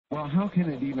Well, how can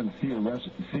it even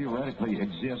theoretically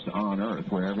exist on Earth,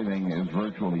 where everything is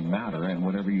virtually matter, and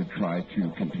whatever you try to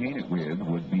contain it with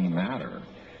would be matter?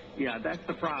 Yeah, that's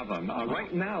the problem.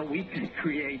 Right now, we can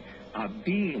create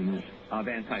beams of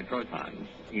antiprotons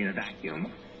in a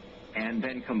vacuum, and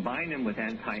then combine them with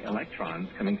anti-electrons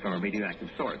coming from a radioactive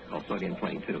source called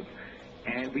sodium-22.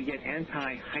 And we get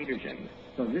anti-hydrogen.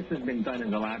 So this has been done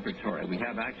in the laboratory. We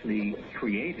have actually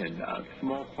created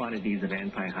small quantities of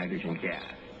anti-hydrogen gas.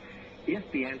 If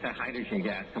the anti-hydrogen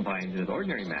gas combines with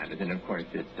ordinary matter, then of course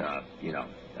it,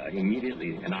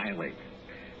 immediately annihilates.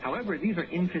 However, these are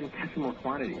infinitesimal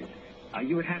quantities.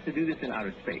 You would have to do this in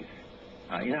outer space.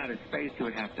 In outer space, you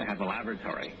would have to have a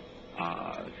laboratory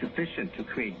sufficient to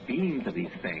create beams of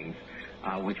these things,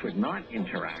 which would not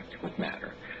interact with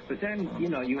matter. But then,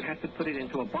 you would have to put it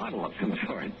into a bottle of some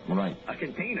sort, right, a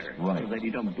container, right, so that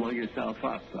you don't blow yourself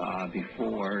up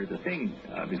before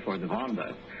the bomb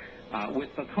does.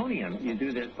 With plutonium, you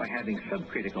do this by having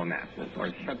subcritical masses or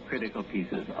subcritical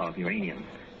pieces of uranium.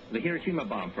 The Hiroshima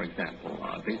bomb, for example,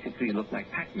 basically looked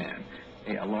like Pac-Man,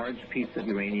 a large piece of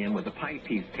uranium with a pie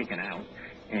piece taken out,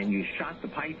 and you shot the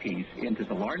pie piece into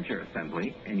the larger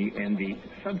assembly, and the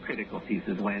subcritical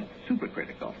pieces went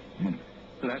supercritical.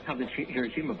 So that's how the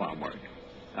Hiroshima bomb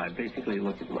worked. Basically, it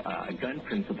looked at a gun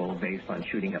principle based on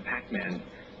shooting a Pac-Man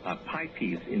pie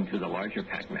piece into the larger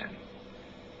Pac-Man.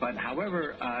 But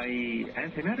however, an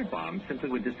antimatter bomb simply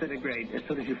would disintegrate as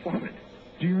soon as you form it.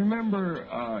 Do you remember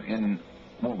in,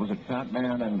 what was it, Fat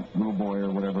Man and Little Boy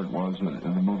or whatever it was, in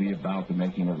the movie about the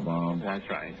making of the bomb? That's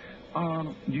right.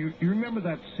 Do you remember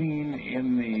that scene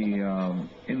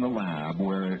in the lab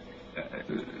where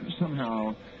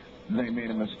somehow they made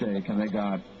a mistake and they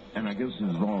got, and I guess this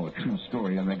is all a true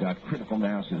story, and they got critical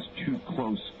masses too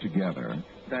close together?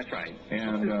 That's right.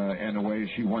 And away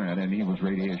she went, and he was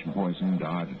radiation poisoned,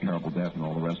 died a terrible death, and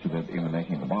all the rest of it in the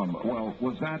making of the bomb. Well,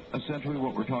 was that essentially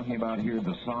what we're talking about here,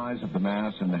 the size of the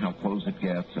mass and how close it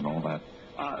gets and all that?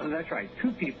 That's right.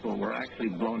 Two people were actually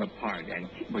blown apart and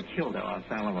were killed at Los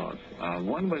Alamos.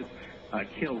 One was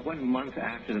killed 1 month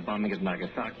after the bombing of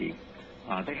Nagasaki.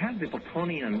 They had the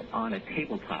plutonium on a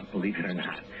tabletop, believe it or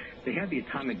not. They had the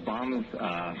atomic bombs.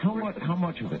 How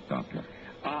much of it, Doctor?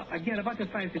 Again, about the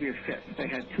size of your fist. They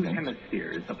had two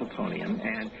hemispheres of plutonium,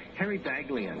 and Harry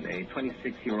Daghlian, a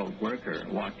 26-year-old worker,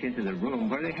 walked into the room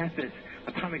where they had this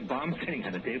atomic bomb sitting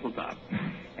on a tabletop,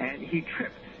 and he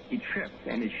tripped. He tripped,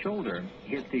 and his shoulder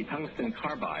hit the tungsten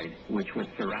carbide, which was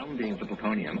surrounding the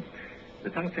plutonium. The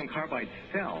tungsten carbide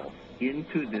fell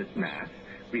into this mass,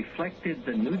 reflected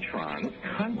the neutrons,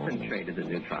 concentrated the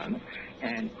neutrons,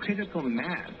 and critical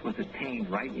mass was attained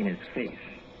right in his face.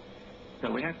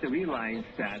 So we have to realize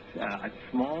that a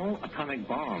small atomic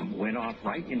bomb went off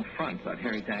right in front of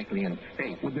Harry Daghlian's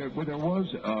face. Well, there was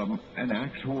an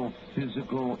actual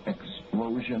physical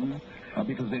explosion,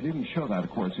 because they didn't show that, of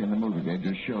course, in the movie. They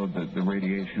just showed the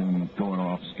radiation going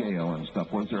off scale and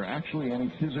stuff. Was there actually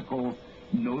any physical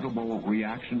notable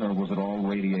reaction, or was it all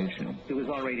radiation? It was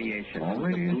all radiation. All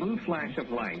radiation? A blue flash of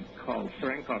light called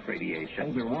Cherenkov radiation.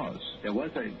 Oh, there was? There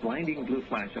was a blinding blue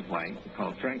flash of light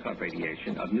called Cherenkov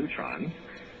radiation of neutrons.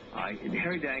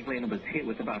 Harry Daghlian was hit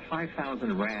with about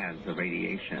 5,000 rads of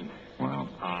radiation.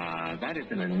 Wow. That is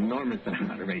an enormous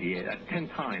amount of radiation. 10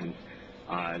 times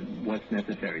what's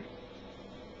necessary.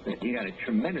 He got a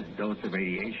tremendous dose of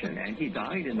radiation, and he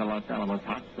died in the Los Alamos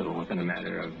hospital within a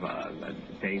matter of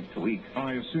days to weeks.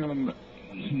 I assume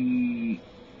he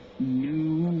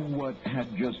knew what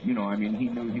had just, he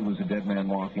knew he was a dead man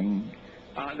walking.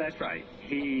 That's right.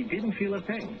 He didn't feel a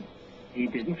thing. He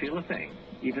didn't feel a thing,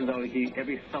 even though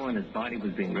every cell in his body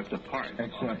was being ripped apart.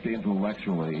 Except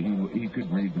intellectually, he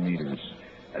could read the meters.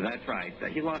 That's right.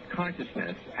 He lost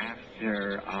consciousness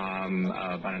after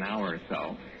about an hour or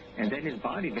so. And then his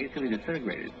body basically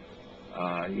disintegrated.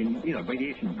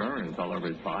 Radiation burns all over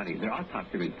his body. There are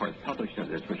autopsy reports published of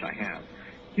this, which I have.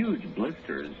 Huge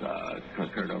blisters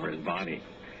occurred over his body.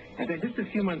 And then just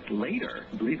a few months later,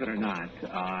 believe it or not,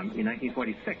 in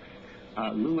 1946,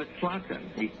 Louis Slotin,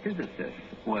 a physicist,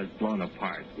 was blown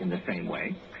apart in the same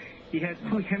way. He had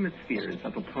two hemispheres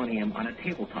of plutonium on a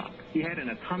tabletop. He had an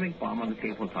atomic bomb on the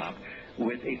tabletop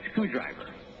with a screwdriver.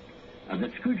 The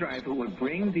screwdriver would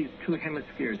bring these two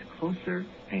hemispheres closer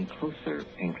and closer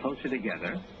and closer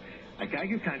together. A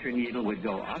Geiger counter needle would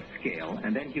go off scale,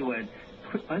 and then he would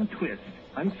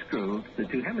unscrew the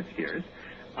two hemispheres.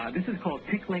 This is called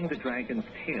tickling the dragon's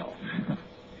tail.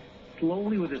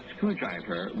 Slowly with a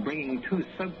screwdriver, bringing two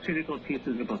subcritical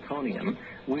pieces of plutonium,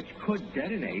 which could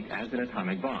detonate as an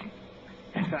atomic bomb.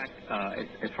 In fact,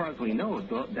 as far as we know,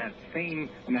 that same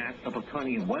mass of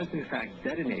plutonium was in fact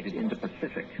detonated in the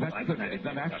Pacific.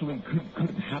 That actually could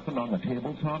have happened on the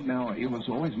tabletop. Now, it was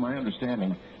always my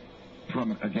understanding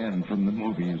from the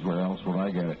movies, where else would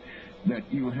I get it,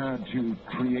 that you had to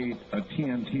create a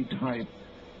TNT type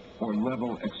or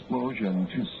level explosion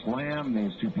to slam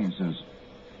these two pieces.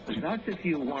 That's if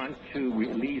you want to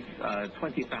release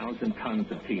 20,000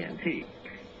 tons of TNT.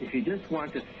 If you just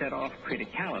want to set off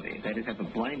criticality, that is, have a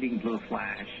blinding blue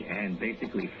flash and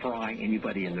basically fry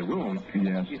anybody in the room,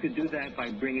 yes, you could do that by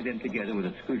bringing them together with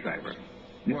a screwdriver.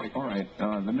 Well, all right.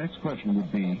 The next question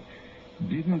would be,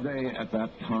 didn't they at that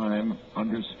time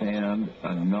understand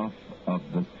enough of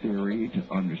the theory to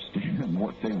understand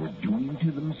what they were doing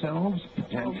to themselves,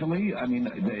 potentially? I mean,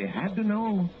 they had to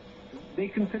know. They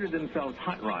considered themselves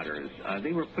hot rodders.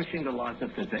 They were pushing the laws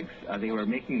of physics. They were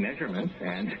making measurements,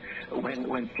 and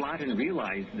when Slotin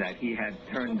realized that he had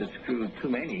turned the screw too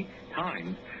many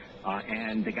times,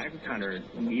 and the Geiger counter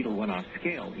needle went off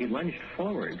scale, he lunged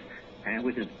forward, and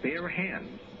with his bare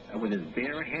hands,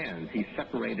 he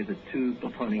separated the two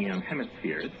plutonium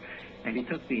hemispheres, and he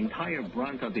took the entire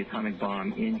brunt of the atomic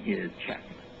bomb in his chest.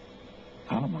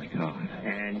 Oh, my God.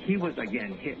 And he was,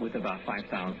 again, hit with about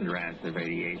 5,000 rads of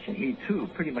radiation. He, too,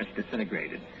 pretty much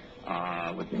disintegrated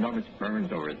with enormous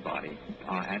burns over his body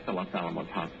at the Los Alamos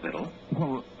Hospital.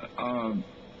 Well,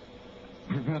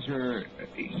 Professor,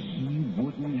 he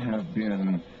wouldn't have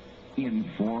been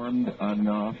informed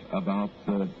enough about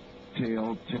the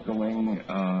tail tickling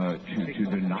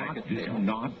to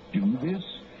not do this?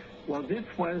 Well, this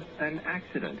was an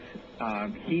accident.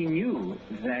 He knew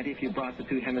that if you brought the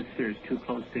two hemispheres too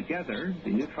close together, the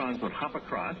neutrons would hop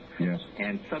across, yes,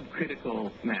 and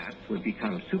subcritical mass would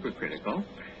become supercritical.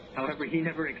 However, he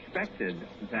never expected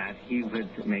that he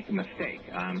would make a mistake.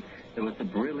 There was a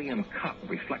beryllium cup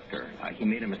reflector. He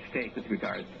made a mistake with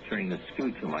regards to turning the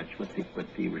screw too much with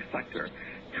the reflector.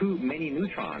 Too many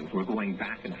neutrons were going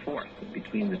back and forth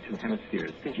between the two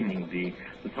hemispheres, fissioning the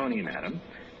plutonium atom,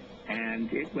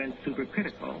 and it went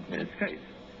supercritical in his case.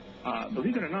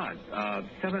 Believe it or not,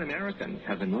 7 Americans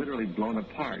have been literally blown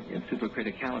apart in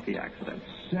supercriticality accidents.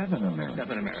 7 Americans?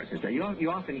 7 Americans.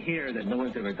 You often hear that no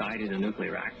one's ever died in a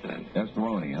nuclear accident. That's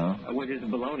baloney, huh? Which is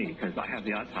baloney, because I have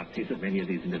the autopsies of many of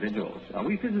these individuals.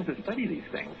 We physicists study these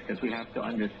things because we have to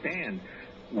understand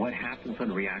what happens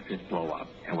when reactors blow up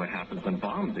and what happens when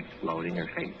bombs explode in your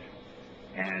face.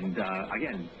 And,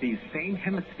 again, these same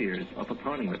hemispheres of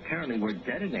plutonium apparently were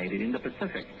detonated in the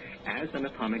Pacific as an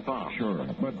atomic bomb. Sure.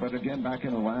 But again, back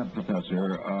in the lab,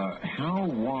 Professor, how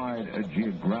wide a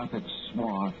geographic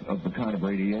swath of the kind of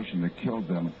radiation that killed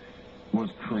them was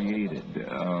created?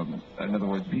 In other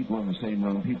words, people in the same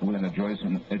room, people in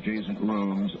adjacent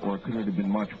rooms, or could it have been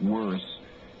much worse,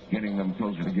 getting them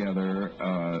closer together,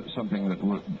 something that,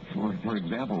 would, for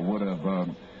example, would have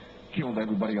killed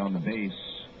everybody on the base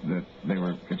that they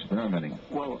were experimenting?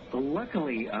 Well,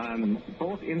 luckily,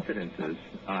 both incidences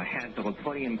had the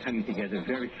plutonium coming together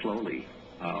very slowly.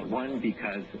 One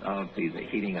because of the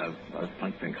heating of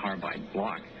tungsten carbide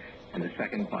block, and the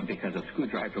second one because a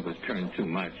screwdriver was turned too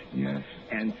much. Yes.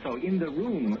 And so in the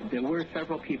room, there were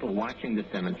several people watching this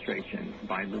demonstration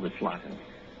by Louis Slotin.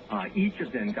 Each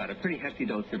of them got a pretty hefty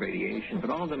dose of radiation, but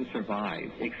all of them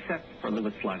survived, except for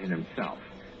Louis Slotin himself,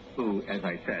 who, as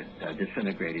I said,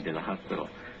 disintegrated in the hospital.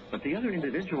 But the other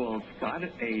individuals got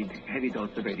a heavy dose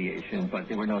of radiation, but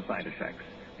there were no side effects.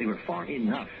 They were far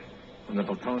enough from the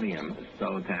plutonium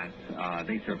so that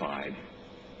they survived.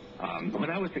 When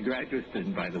I was a graduate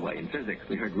student, by the way, in physics,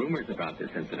 we heard rumors about this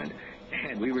incident,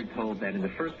 and we were told that in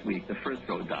the first week, the first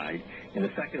row died. In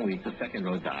the second week, the second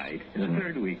row died. In the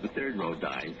third week, the third row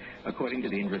died, according to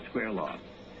the inverse square law.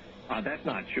 That's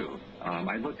not true.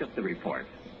 I looked up the report,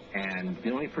 and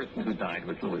the only person who died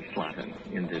was Louis Slotin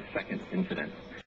in this second incident.